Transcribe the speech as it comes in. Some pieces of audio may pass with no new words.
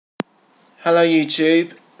Hello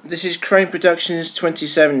YouTube, this is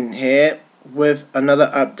CraneProductions27 here with another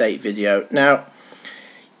update video. Now,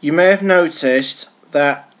 you may have noticed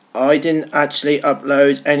that I didn't actually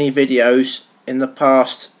upload any videos in the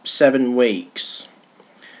past 7 weeks.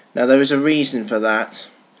 Now there is a reason for that,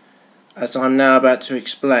 as I'm now about to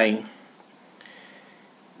explain.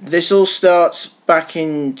 This all starts back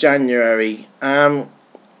in January. My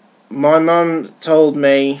mum told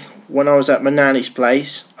me when I was at my nanny's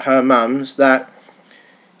place, her mum's, that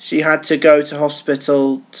she had to go to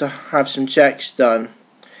hospital to have some checks done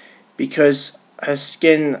because her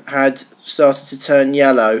skin had started to turn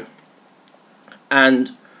yellow,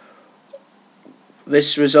 and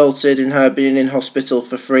this resulted in her being in hospital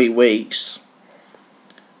for 3 weeks.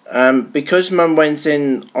 Because Mum went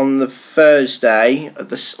in on the Thursday,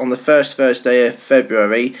 on the first Thursday of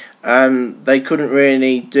February, they couldn't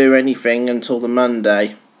really do anything until the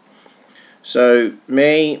Monday. So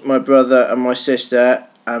me, my brother and my sister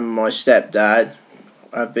and my stepdad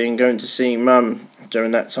have been going to see Mum during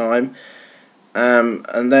that time.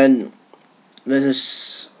 And then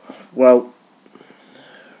there's, well,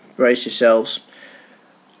 brace yourselves.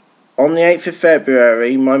 On the 8th of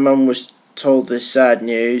February, my mum was told this sad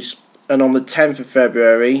news, and on the 10th of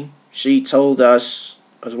February, she told us,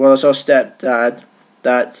 as well as our stepdad,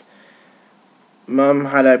 that Mum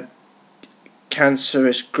had a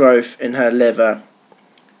cancerous growth in her liver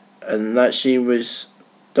and that she was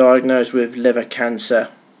diagnosed with liver cancer.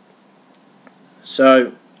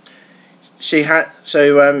 So they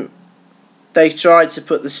tried to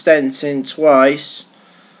put the stent in twice,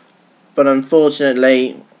 but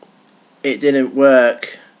unfortunately it didn't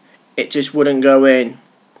work. It just wouldn't go in.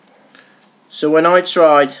 So when I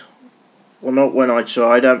tried, well, not when I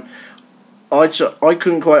tried, I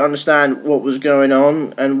couldn't quite understand what was going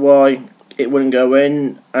on and why it wouldn't go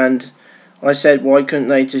in, and I said, why couldn't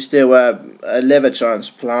they just do a liver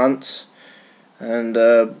transplant? And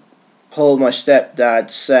Paul, my stepdad,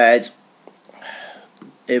 said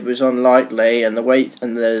it was unlikely, and the wait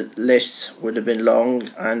and the list would have been long,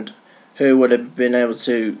 and who would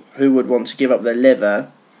want to give up their liver?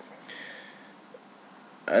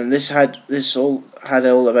 And this all had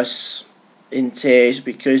all of us in tears,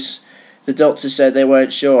 because the doctor said they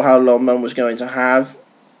weren't sure how long Mum was going to have.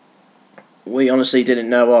 We honestly didn't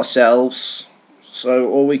know ourselves, so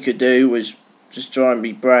all we could do was just try and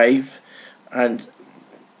be brave and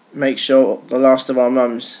make sure the last of our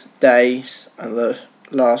mum's days and the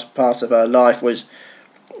last part of her life was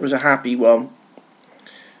a happy one.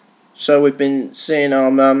 So we've been seeing our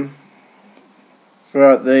mum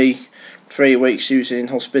throughout the 3 weeks she was in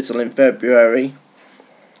hospital in February,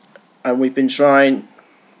 and we've been trying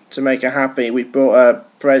to make her happy. We brought her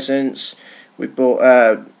presents, we brought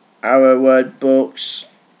her our word books,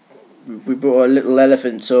 we brought her little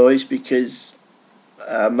elephant toys because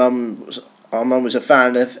our mum was a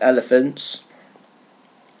fan of elephants.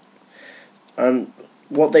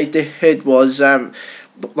 What they did was the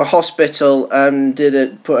hospital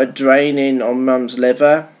put a drain in on Mum's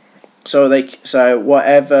liver, so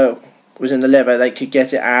whatever was in the liver they could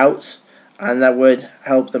get it out, and that would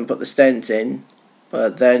help them put the stent in.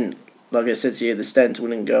 But then, like I said to you, the stent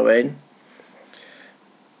wouldn't go in.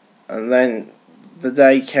 And then the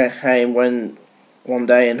day came when, one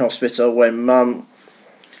day in hospital, when Mum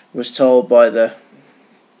was told by a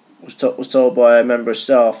member of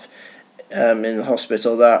staff in the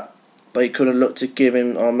hospital that they couldn't look to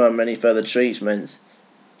giving our Mum any further treatment.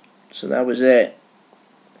 So that was it.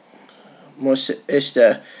 My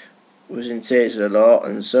sister was in tears a lot,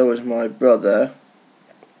 and so was my brother,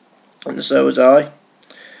 and so was I.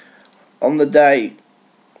 On the day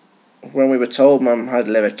when we were told Mum had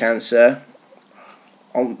liver cancer,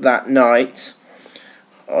 on that night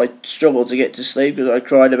I struggled to get to sleep because I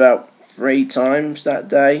cried about 3 times that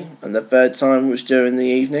day, and the 3rd time was during the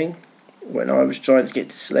evening when I was trying to get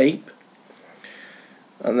to sleep.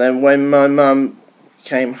 And then when my mum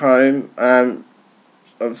came home,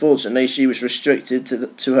 unfortunately she was restricted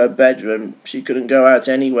to her bedroom. She couldn't go out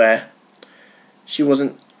anywhere. She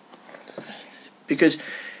wasn't, because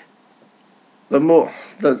the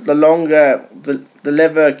longer the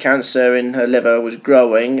liver cancer in her liver was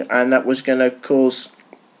growing, and that was going to cause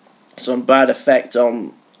some bad effect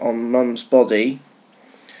on Mum's body,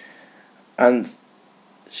 and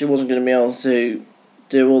she wasn't going to be able to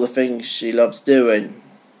do all the things she loved doing.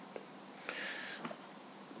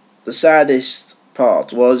 The saddest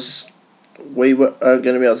part was we weren't going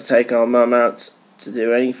to be able to take our mum out to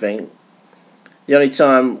do anything. The only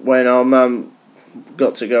time when our mum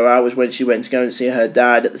got to go out was when she went to go and see her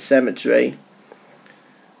dad at the cemetery.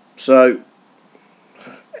 So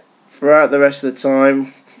throughout the rest of the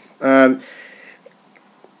time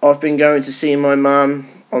I've been going to see my mum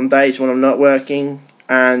on days when I'm not working,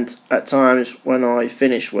 and at times when I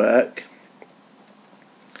finish work.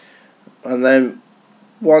 And then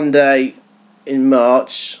one day in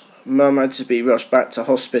March, Mum had to be rushed back to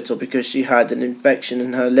hospital because she had an infection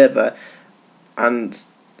in her liver, and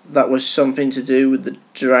that was something to do with the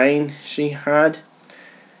drain she had.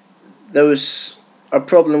 There was a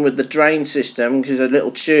problem with the drain system because a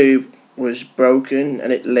little tube was broken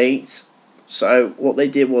and it leaked. So what they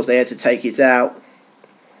did was they had to take it out,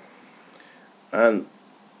 and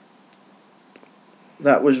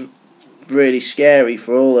that was really scary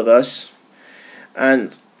for all of us.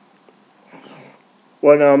 And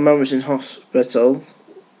when our mum was in hospital,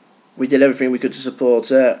 we did everything we could to support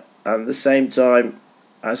her at the same time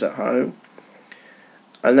as at home.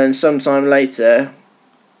 And then sometime later,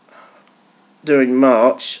 during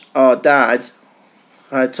March, our dad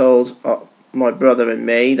had told my brother and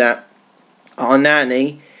me that our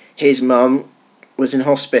nanny, his mum, was in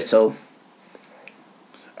hospital.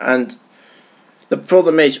 And the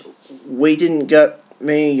problem is, we didn't go,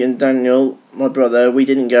 me and Daniel, my brother, we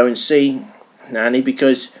didn't go and see Nanny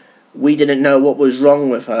because we didn't know what was wrong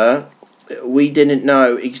with her. We didn't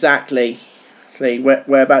know exactly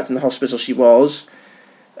whereabouts in the hospital she was,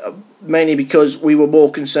 mainly because we were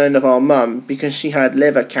more concerned of our mum because she had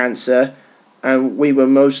liver cancer, and we were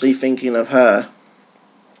mostly thinking of her.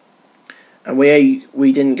 And we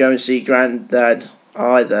didn't go and see Grandad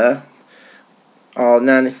either, our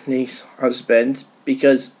nanny's husband,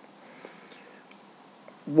 because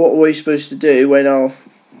what were we supposed to do when our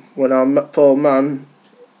poor mum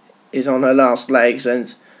is on her last legs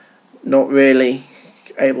and not really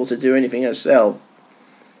able to do anything herself?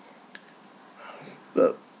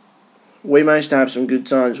 But we managed to have some good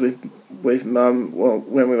times with mum. Well,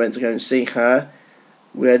 when we went to go and see her,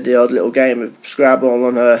 we had the odd little game of Scrabble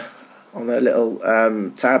on her little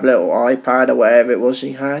tablet or iPad or whatever it was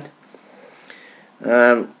she had.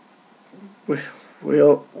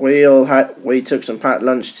 We took some packed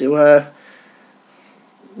lunch to her.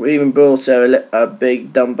 We even brought her a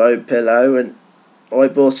big Dumbo pillow, and I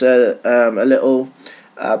bought her a little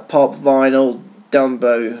pop vinyl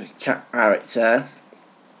Dumbo character.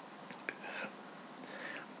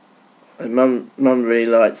 And Mum really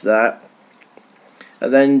liked that.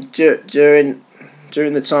 And then during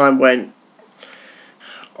the time when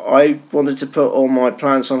I wanted to put all my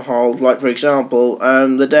plans on hold, like for example,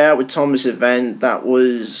 the Day Out with Thomas event that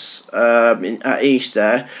was at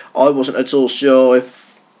Easter, I wasn't at all sure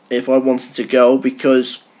if I wanted to go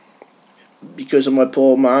because of my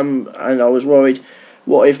poor mum, and I was worried,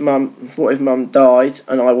 what if mum died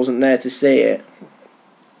and I wasn't there to see it?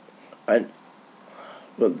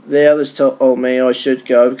 But the others told me I should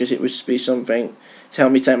go because it would be something to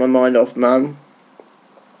help me take my mind off mum.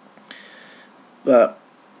 But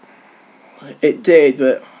it did,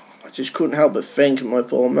 but I just couldn't help but think of my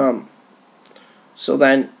poor mum. So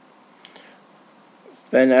then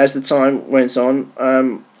as the time went on,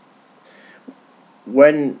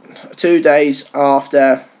 when 2 days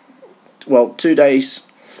after, well, 2 days,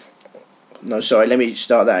 no, sorry, let me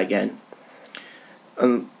start that again.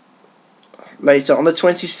 Later, on the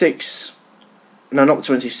 26th, no, not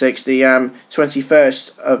the 26th, the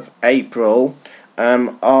 21st of April,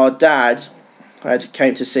 our dad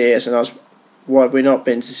came to see us and asked why we'd not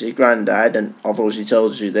been to see Grandad, and I've obviously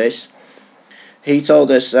told you this. He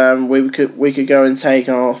told us we could go and take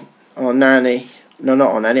our nanny, no,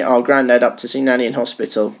 not our nanny, our Grandad up to see Nanny in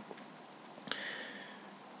hospital.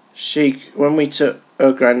 When we took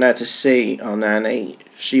her Grandad to see our nanny,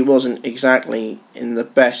 she wasn't exactly in the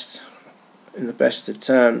best of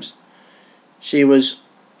terms. She was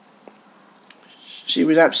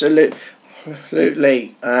absolutely,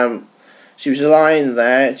 she was lying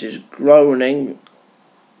there just groaning.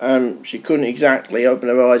 She couldn't exactly open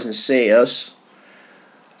her eyes and see us.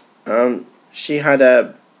 She had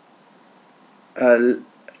a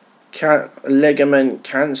ligament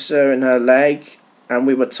cancer in her leg, and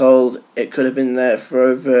we were told it could have been there for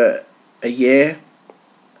over a year,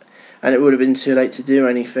 and it would have been too late to do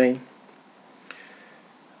anything.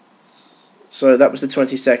 So that was the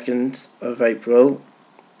 22nd of April,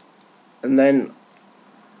 and then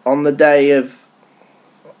on the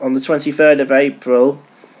 23rd of April,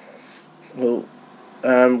 well,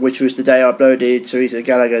 which was the day I uploaded Teresa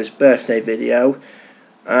Gallagher's birthday video,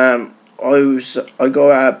 I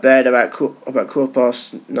got out of bed about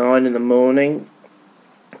 9:15 in the morning,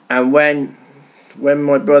 and when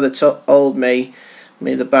my brother told me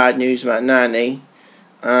the bad news about Nanny,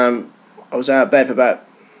 I was out of bed for about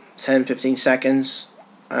 10-15 seconds,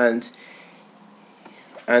 and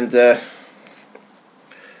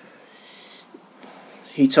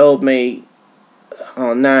he told me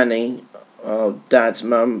our nanny, our dad's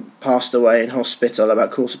mum, passed away in hospital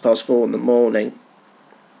about 4:15 in the morning,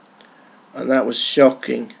 and that was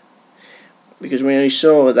shocking, because we only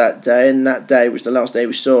saw her that day, and that day was the last day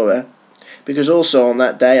we saw her. Because also on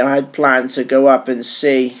that day I had planned to go up and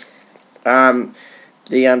see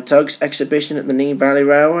the Tugs exhibition at the Nene Valley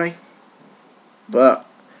Railway, but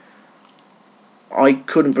I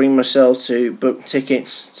couldn't bring myself to book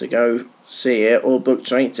tickets to go see it, or book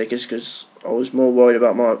train tickets, because I was more worried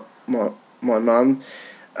about my mum,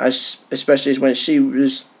 especially when she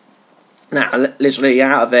was literally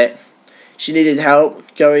out of it. She needed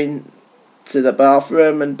help going to the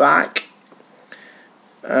bathroom and back.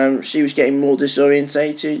 She was getting more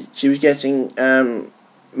disorientated. She was getting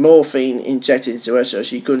morphine injected into her, so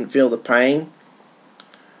she couldn't feel the pain.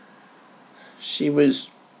 She was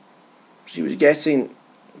getting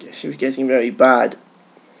very bad.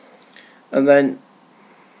 And then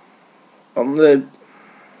on the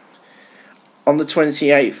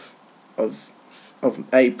 28th of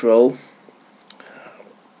April,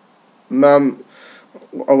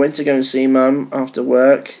 I went to go and see Mum after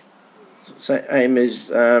work. Same as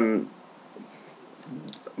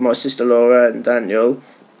my sister Laura and Daniel.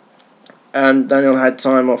 Daniel had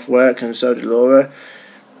time off work, and so did Laura.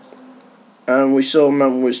 And we saw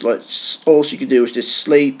Mum was like, all she could do was just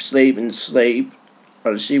sleep, and sleep.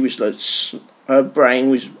 And she was like, her brain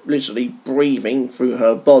was literally breathing through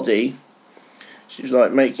her body. She was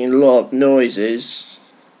like making a lot of noises,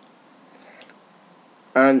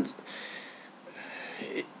 and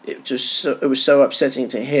it was so upsetting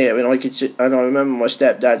to hear. And I remember my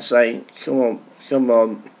stepdad saying, "Come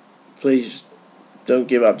on, please, don't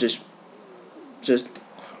give up. Just I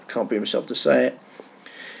can't bring myself to say it."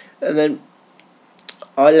 And then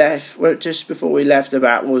I left. Well, just before we left,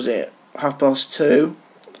 about, was it 2:30,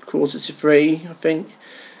 2:45, I think.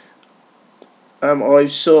 I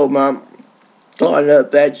saw Mum lying in her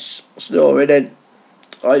bed snoring, and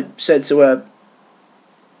I said to her,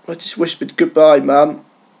 I just whispered, "Goodbye, Mum,"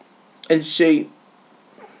 and she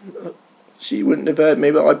wouldn't have heard me,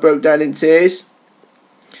 but I broke down in tears.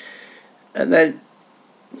 And then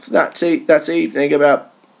that evening,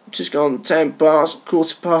 about just gone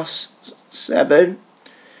 7:15,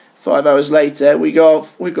 5 hours later, we got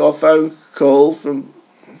a phone call from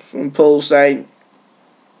Paul saying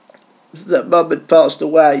that Mum had passed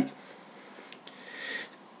away.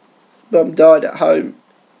 Mum died at home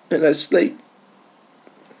in her sleep.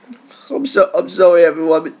 I'm sorry,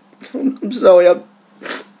 everyone. I'm sorry.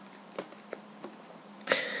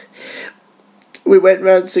 We went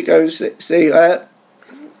round to go and see her.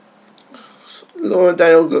 Laura and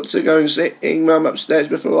Daniel got to go and see Mum upstairs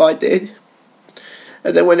before I did.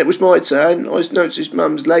 And then when it was my turn, I noticed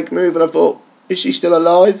Mum's leg move, and I thought, is she still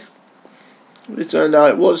alive? It turned out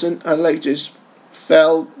it wasn't. Her leg just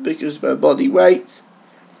fell because of her body weight.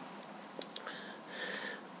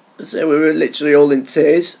 So we were literally all in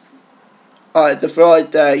tears. I had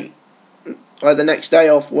the next day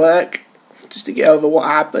off work just to get over what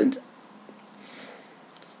happened.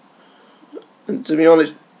 And to be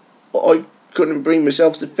honest, I couldn't bring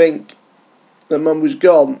myself to think that Mum was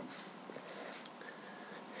gone.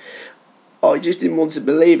 I just didn't want to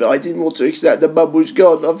believe it. I didn't want to accept that Mum was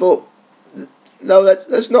gone. I thought, no,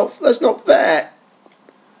 that's not fair.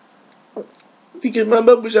 Because my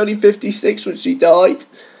mum was only 56 when she died.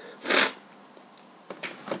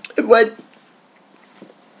 And what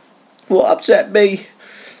upset me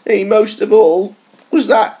most of all was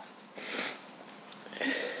that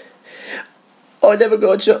I never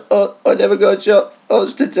got a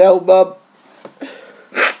chance to tell Mum.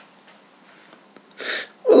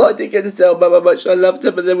 Well, I did get to tell Mum how much I loved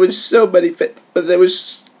her, but there was so many things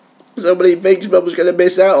Mum was going to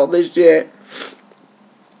miss out on this year.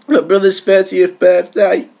 My brother's 30th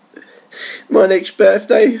birthday. My next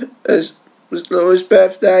birthday was Laura's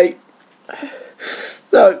birthday.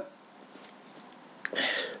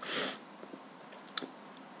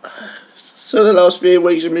 So the last few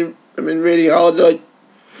weeks have been really hard.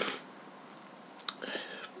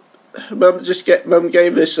 Mum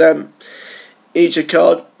gave us each a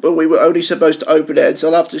card, but we were only supposed to open it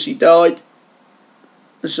until after she died.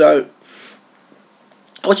 So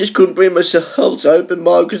I just couldn't bring myself to open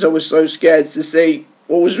mine because I was so scared to see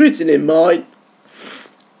what was written in mine.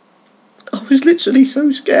 I was literally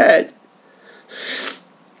so scared.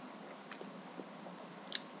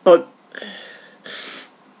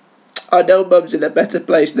 I know Mum's in a better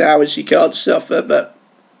place now and she can't suffer, but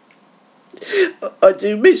I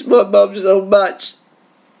do miss my mum so much.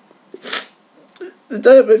 The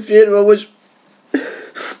day of my funeral was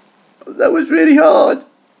really hard.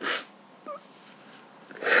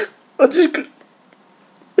 I'm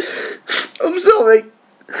sorry.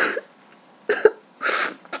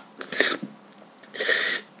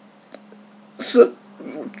 So,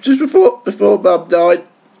 just before Mum died,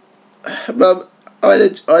 Mum, I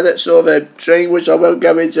had a sort of a dream which I won't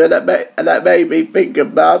go into, and that made me think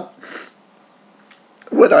of Mum.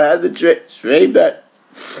 When I had the dream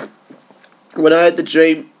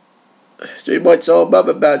I told Mum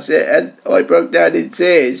about it, and I broke down in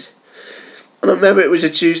tears. And I remember it was a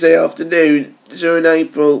Tuesday afternoon during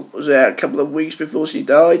April, was a couple of weeks before she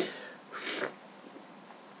died.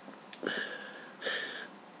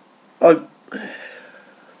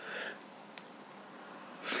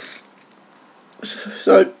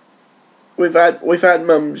 So we've had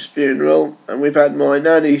Mum's funeral, and we've had my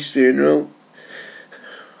nanny's funeral.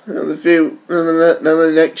 Another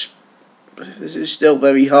next. This is still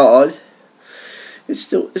very hard. It's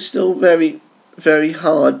still very, very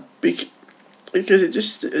hard because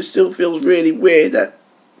it still feels really weird that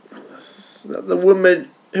the woman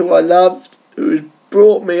who I loved, who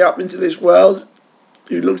brought me up into this world,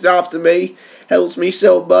 who looked after me, helped me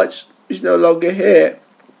so much, is no longer here.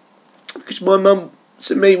 Because my mum,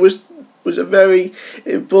 to me, was a very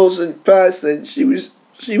important person. She was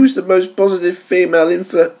the most positive female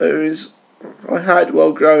influence I had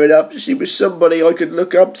while growing up. She was somebody I could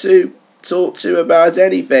look up to, talk to about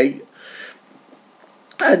anything.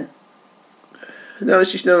 And now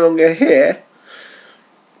she's no longer here,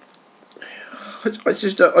 I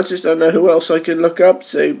just don't know who else I can look up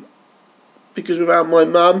to, because without my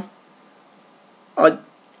mum, I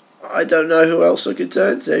don't know who else I could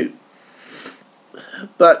turn to.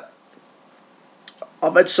 But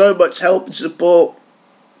I've had so much help and support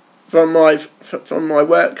from my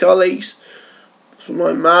work colleagues, from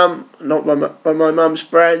my mum, from my mum's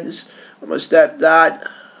friends, my stepdad.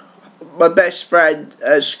 My best friend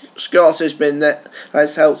Scott has been there,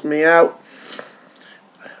 has helped me out,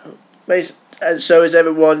 and so has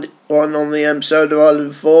everyone on the Soda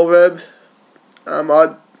Island forum.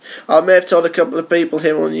 I may have told a couple of people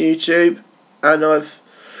here on YouTube, and I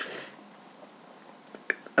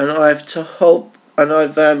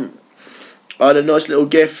had a nice little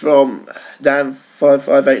gift from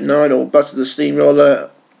Dan5589 or Buster the Steamroller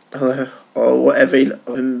or whatever. He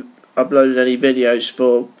uploaded any videos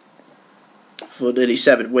for nearly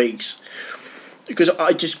 7 weeks, because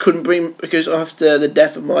I just couldn't because after the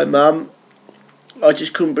death of my mum, I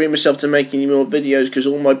just couldn't bring myself to make any more videos because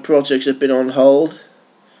all my projects have been on hold.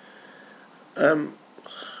 I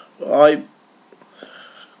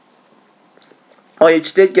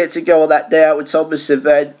did get to go on that Day Out with Thomas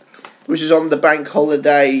event, which was on the bank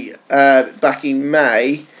holiday back in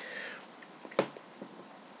May,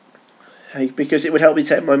 because it would help me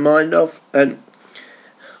take my mind off. And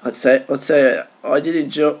I'd say I did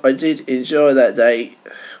enjoy that day.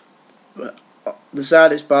 But the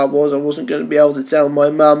saddest part was I wasn't going to be able to tell my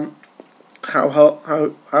mum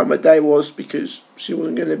how my day was, because she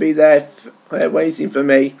wasn't going to be there waiting for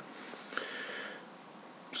me.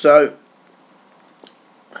 So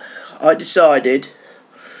I decided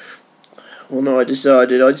to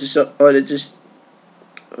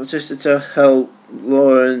tell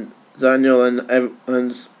Laura and Daniel and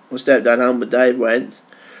my stepdad Albert Dave went.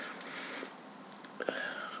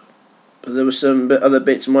 But there were some other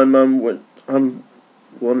bits my mum will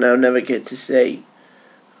now never get to see.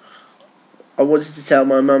 I wanted to tell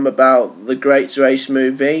my mum about the Great Race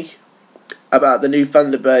movie, about the new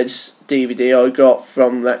Thunderbirds DVD I got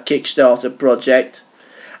from that Kickstarter project,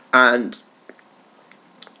 and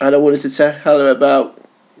I wanted to tell her about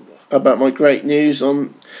my great news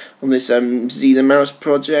on this Zena Mouse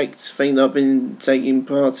project thing that I've been taking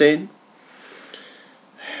part in.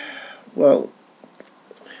 Well,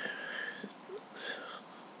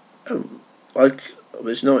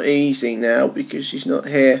 it's not easy now because she's not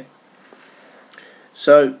here.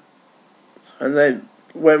 So, and then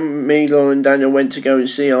when me, Laura and Daniel went to go and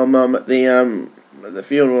see our mum at the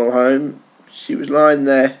funeral home, she was lying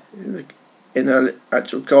there in her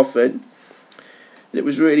actual coffin. It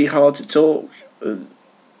was really hard to talk and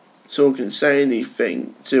say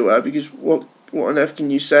anything to her, because what on earth can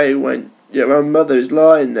you say when your own mother is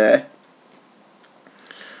lying there?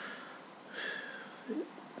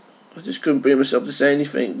 I just couldn't bring myself to say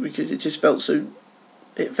anything because it just felt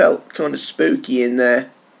kind of spooky in there.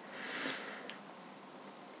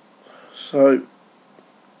 So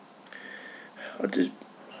I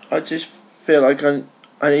just feel like I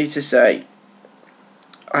need to say,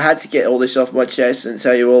 I had to get all this off my chest and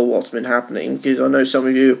tell you all what's been happening, because I know some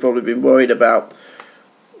of you have probably been worried about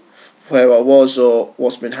where I was or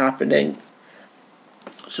what's been happening.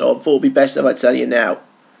 So I thought it'd be best if I tell you now.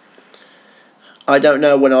 I don't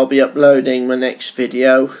know when I'll be uploading my next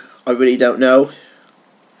video. I really don't know.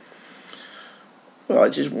 But I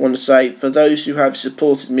just want to say, for those who have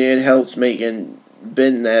supported me and helped me and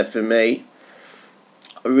been there for me,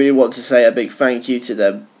 I really want to say a big thank you to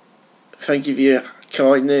them. Thank you for your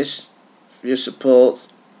kindness, for your support,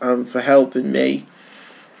 and for helping me.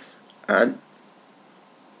 And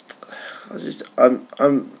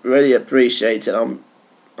I'm really appreciated. I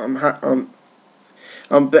am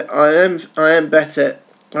better.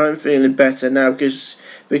 I'm feeling better now because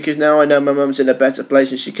now I know my mum's in a better place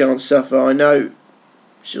and she can't suffer. I know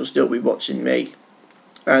she'll still be watching me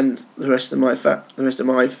and the rest of my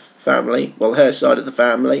family. Well, her side of the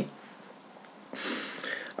family.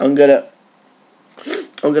 I'm gonna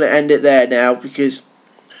end it there now because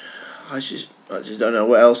I just don't know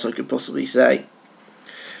what else I could possibly say.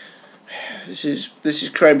 This is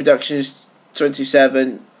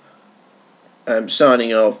CraneProductions27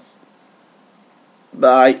 signing off.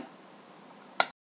 Bye.